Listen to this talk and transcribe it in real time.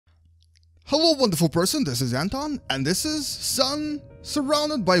Hello wonderful person, this is Anton, and this is Sun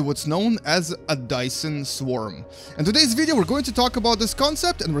surrounded by what's known as a Dyson Swarm. In today's video we're going to talk about this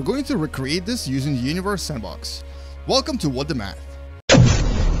concept and we're going to recreate this using the Universe Sandbox. Welcome to What the Math.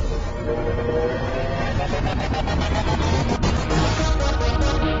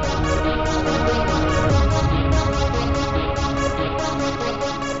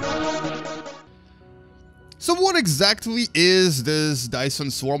 So what exactly is this Dyson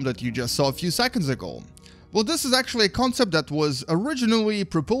Swarm that you just saw a few seconds ago? Well, this is actually a concept that was originally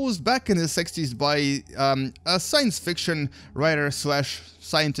proposed back in the 60s by a science fiction writer slash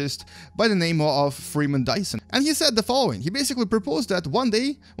scientist by the name of Freeman Dyson. And he said the following. He basically proposed that one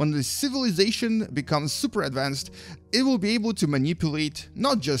day, when the civilization becomes super advanced, it will be able to manipulate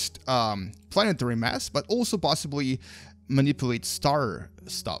not just planetary mass, but also possibly manipulate star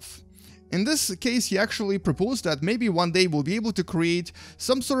stuff. In this case, he actually proposed that maybe one day we'll be able to create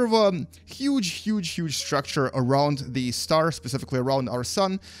some sort of a huge structure around the star, specifically around our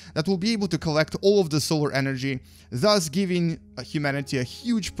sun, that will be able to collect all of the solar energy, thus giving humanity a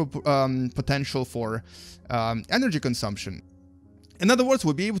huge potential for energy consumption. In other words,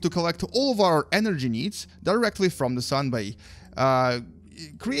 we'll be able to collect all of our energy needs directly from the sun by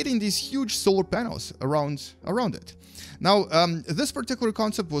creating these huge solar panels around it. Now, this particular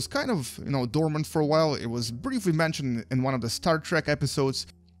concept was kind of, dormant for a while. It was briefly mentioned in one of the Star Trek episodes.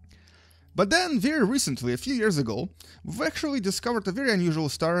 But then, very recently, a few years ago, we've actually discovered a very unusual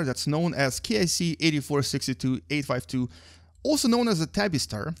star that's known as KIC 8462852, also known as a Tabby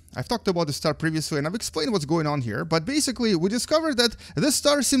star. I've talked about the star previously and I've explained what's going on here, but basically we discovered that this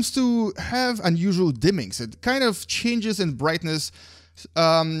star seems to have unusual dimmings. It kind of changes in brightness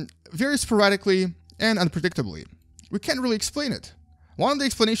very sporadically and unpredictably. We can't really explain it. One of the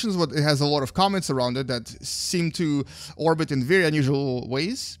explanations is it has a lot of comments around it that seem to orbit in very unusual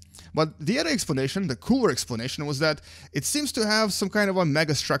ways. But the other explanation, the cooler explanation, was that it seems to have some kind of a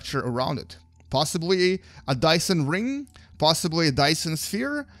mega structure around it. Possibly a Dyson ring, possibly a Dyson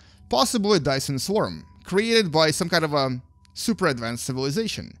Sphere, possibly a Dyson Swarm, created by some kind of a super advanced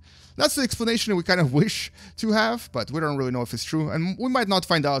civilization. That's the explanation we kind of wish to have, but we don't really know if it's true, and we might not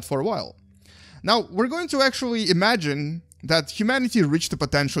find out for a while. Now, we're going to actually imagine that humanity reached the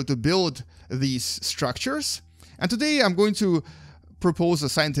potential to build these structures, and today I'm going to propose a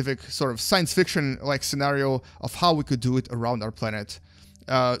scientific, sort of science fiction-like scenario of how we could do it around our planet.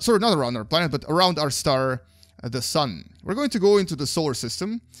 Sorry, not around our planet, but around our star, the sun. We're going to go into the solar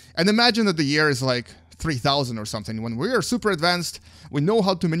system, and imagine that the year is like 3000 or something. When we are super advanced, we know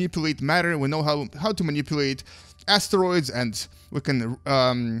how to manipulate matter, we know how to manipulate asteroids, and we can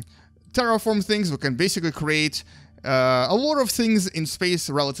terraform things. We can basically create a lot of things in space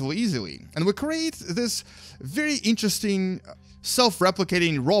relatively easily. And we create this very interesting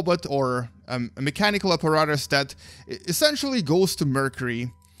self-replicating robot or a mechanical apparatus that essentially goes to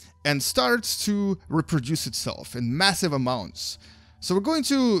Mercury and starts to reproduce itself in massive amounts. So we're going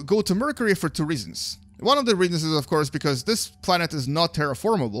to go to Mercury for two reasons. One of the reasons is, of course, because this planet is not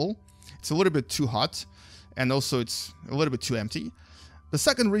terraformable. It's a little bit too hot, and also it's a little bit too empty. The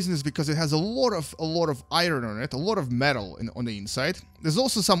second reason is because it has a lot of iron on it, a lot of metal on the inside. There's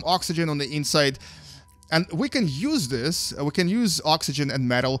also some oxygen on the inside, and we can use this, we can use oxygen and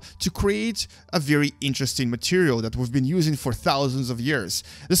metal to create a very interesting material that we've been using for thousands of years.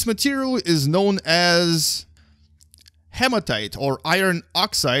 This material is known as hematite or iron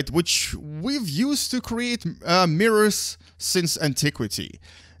oxide, which we've used to create mirrors since antiquity.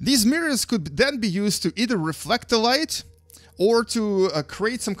 These mirrors could then be used to either reflect the light or to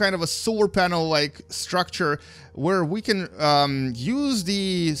create some kind of a solar panel-like structure where we can use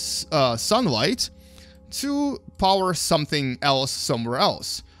the sunlight to power something else somewhere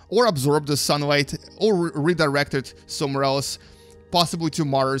else, or absorb the sunlight, or redirect it somewhere else, possibly to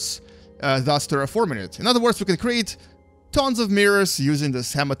Mars, thus terraforming it. In other words, we can create tons of mirrors using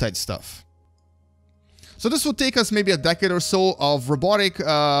this hematite stuff. So this will take us maybe a decade or so of robotic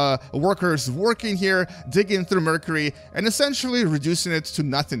workers working here, digging through Mercury, and essentially reducing it to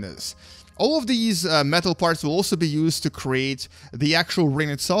nothingness. All of these metal parts will also be used to create the actual ring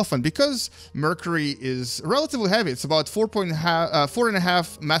itself, and because Mercury is relatively heavy, it's about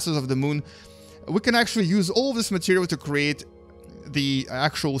 4.5 masses of the moon, we can actually use all of this material to create the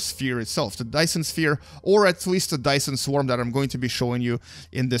actual sphere itself, the Dyson Sphere, or at least the Dyson Swarm that I'm going to be showing you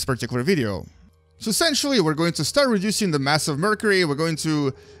in this particular video. So essentially, we're going to start reducing the mass of Mercury, we're going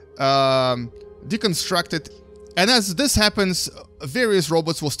to deconstruct it, and as this happens, various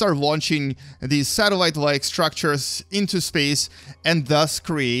robots will start launching these satellite-like structures into space and thus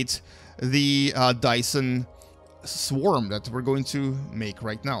create the Dyson swarm that we're going to make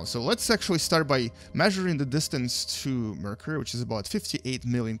right now. So let's actually start by measuring the distance to Mercury, which is about 58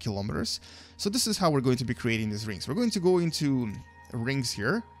 million kilometers. So this is how we're going to be creating these rings. We're going to go into rings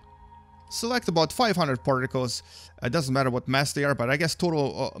here, select about 500 particles. It doesn't matter what mass they are, but I guess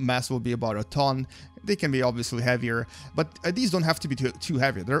total mass will be about a ton. They can be obviously heavier, but these don't have to be too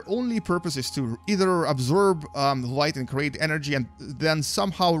heavy. Their only purpose is to either absorb light and create energy and then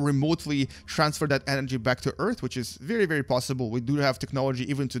somehow remotely transfer that energy back to Earth, which is very, very possible. We do have technology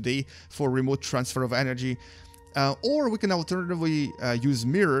even today for remote transfer of energy. Or we can alternatively use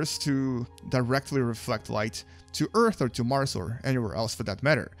mirrors to directly reflect light to Earth or to Mars or anywhere else for that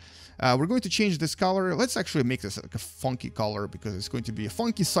matter. We're going to change this color. Let's actually make this like a funky color because it's going to be a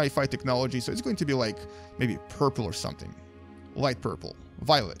funky sci-fi technology. So it's going to be like maybe purple or something. Light purple,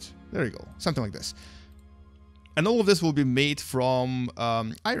 violet. There you go. Something like this. And all of this will be made from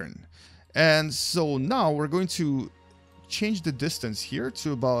iron. And so now we're going to change the distance here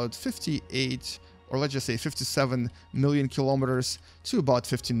to about 58, or let's just say 57 million kilometers to about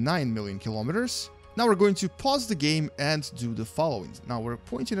 59 million kilometers. Now we're going to pause the game and do the following. Now we're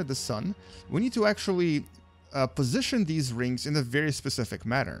pointing at the sun. We need to actually position these rings in a very specific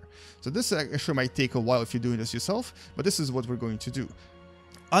manner. So this actually might take a while if you're doing this yourself, but this is what we're going to do.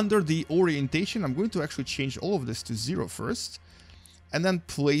 Under the orientation, I'm going to actually change all of this to 0 first, and then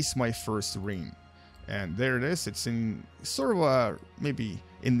place my first ring. And there it is. It's in sort of a, maybe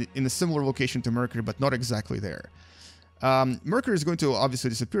in a similar location to Mercury, but not exactly there. Mercury is going to obviously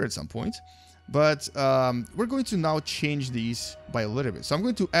disappear at some point. But we're going to now change these by a little bit. So I'm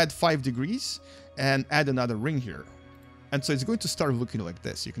going to add 5 degrees and add another ring here. And so it's going to start looking like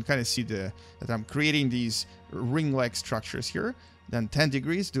this. You can kind of see that I'm creating these ring-like structures here. Then 10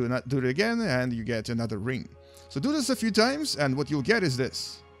 degrees, do it again, and you get another ring. So do this a few times, and what you'll get is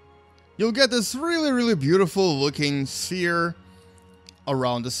this. You'll get this really, really beautiful looking sphere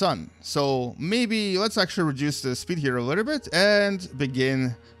around the sun. So maybe let's actually reduce the speed here a little bit and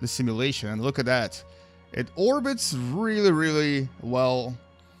begin the simulation. And look at that. It orbits really, really well.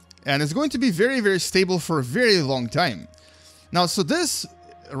 And it's going to be very, very stable for a very long time. Now, so this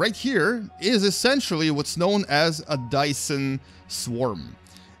right here is essentially what's known as a Dyson Swarm.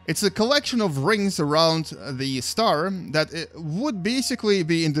 It's a collection of rings around the star that it would basically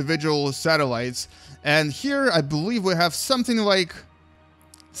be individual satellites. And here, I believe we have something like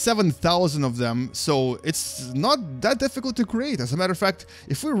 7,000 of them, so it's not that difficult to create. As a matter of fact,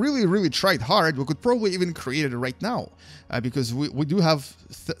 if we really, really tried hard, we could probably even create it right now, because we do have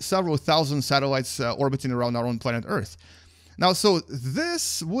several thousand satellites orbiting around our own planet Earth. Now, so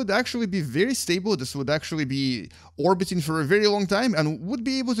this would actually be very stable. This would actually be orbiting for a very long time and would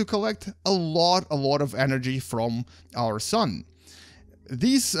be able to collect a lot of energy from our sun.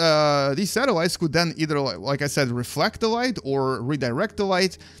 These satellites could then either, like I said, reflect the light or redirect the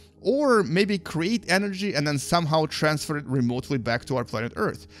light, or maybe create energy and then somehow transfer it remotely back to our planet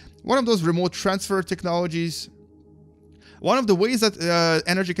Earth. One of those remote transfer technologies, one of the ways that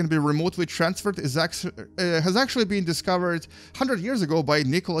energy can be remotely transferred is has actually been discovered 100 years ago by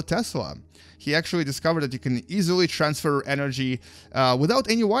Nikola Tesla. He actually discovered that you can easily transfer energy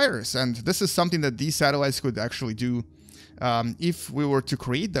without any wires, and this is something that these satellites could actually do if we were to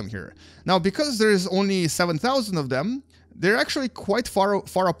create them here. Now, because there's only 7,000 of them, they're actually quite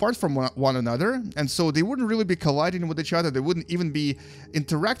far apart from one another, and so they wouldn't really be colliding with each other. They wouldn't even be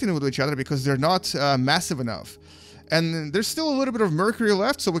interacting with each other because they're not massive enough. And there's still a little bit of Mercury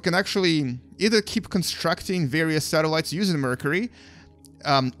left, so we can actually either keep constructing various satellites using Mercury,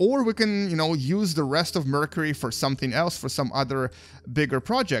 or we can, use the rest of Mercury for something else, for some other bigger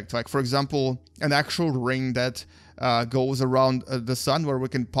project, like, for example, an actual ring that goes around the sun where we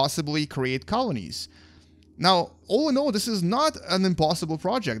can possibly create colonies. Now, all in all, this is not an impossible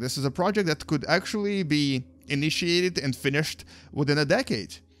project. This is a project that could actually be initiated and finished within a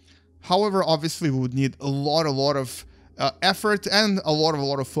decade. However, obviously, we would need a lot of effort and a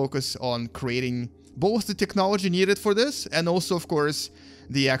lot of focus on creating both the technology needed for this and also, of course,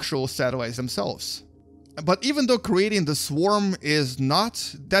 the actual satellites themselves. But even though creating the swarm is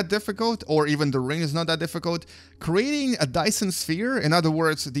not that difficult, or even the ring is not that difficult, creating a Dyson sphere, in other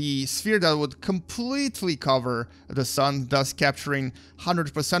words, the sphere that would completely cover the sun, thus capturing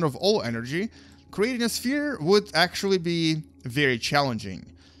 100% of all energy, creating a sphere would actually be very challenging.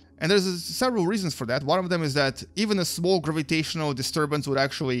 And there's several reasons for that. One of them is that even a small gravitational disturbance would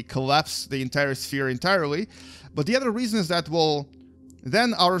actually collapse the entire sphere entirely. But the other reason is that, well,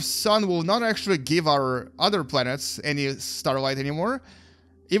 then our sun will not actually give our other planets any starlight anymore.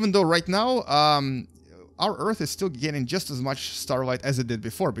 Even though right now, our Earth is still getting just as much starlight as it did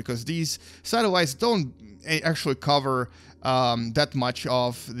before, because these satellites don't actually cover that much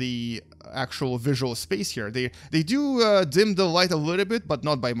of the actual visual space here. They do dim the light a little bit, but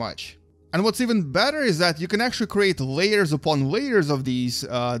not by much. And what's even better is that you can actually create layers upon layers of these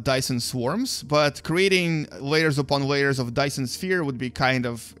Dyson Swarms, but creating layers upon layers of Dyson Sphere would be kind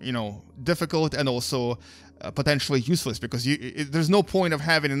of, you know, difficult and also potentially useless, because there's no point of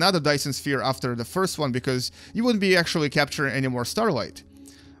having another Dyson Sphere after the first one, because you wouldn't be actually capturing any more starlight.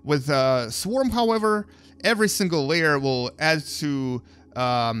 With Swarm, however, every single layer will add to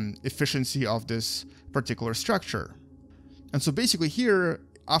efficiency of this particular structure. And so basically here,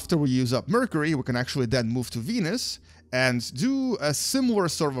 after we use up Mercury, we can actually then move to Venus and do a similar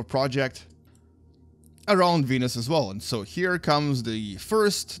sort of a project around Venus as well. And so here comes the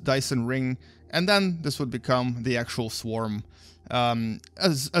first Dyson ring, and then this would become the actual swarm,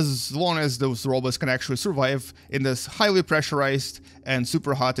 as long as those robots can actually survive in this highly pressurized and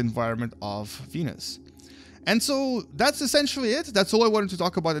super hot environment of Venus. And so that's essentially it. That's all I wanted to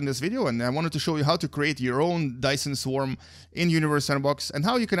talk about in this video, and I wanted to show you how to create your own Dyson Swarm in Universe Sandbox, and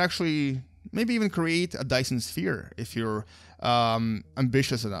how you can actually maybe even create a Dyson Sphere if you're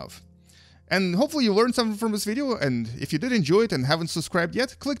ambitious enough. And hopefully you learned something from this video, and if you did enjoy it and haven't subscribed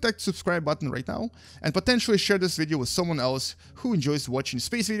yet, click that subscribe button right now, and potentially share this video with someone else who enjoys watching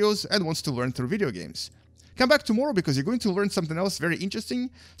space videos and wants to learn through video games. Come back tomorrow, because you're going to learn something else very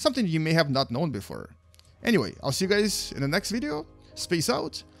interesting, something you may have not known before. Anyway, I'll see you guys in the next video. Space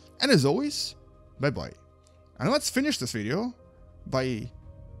out, and as always, bye-bye. And let's finish this video by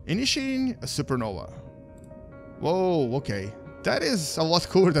initiating a supernova. Whoa, okay. That is a lot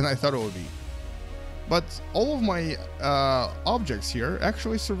cooler than I thought it would be. But all of my objects here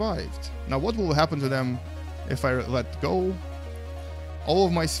actually survived. Now what will happen to them if I let go? All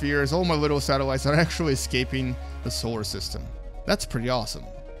of my spheres, all my little satellites are actually escaping the solar system. That's pretty awesome.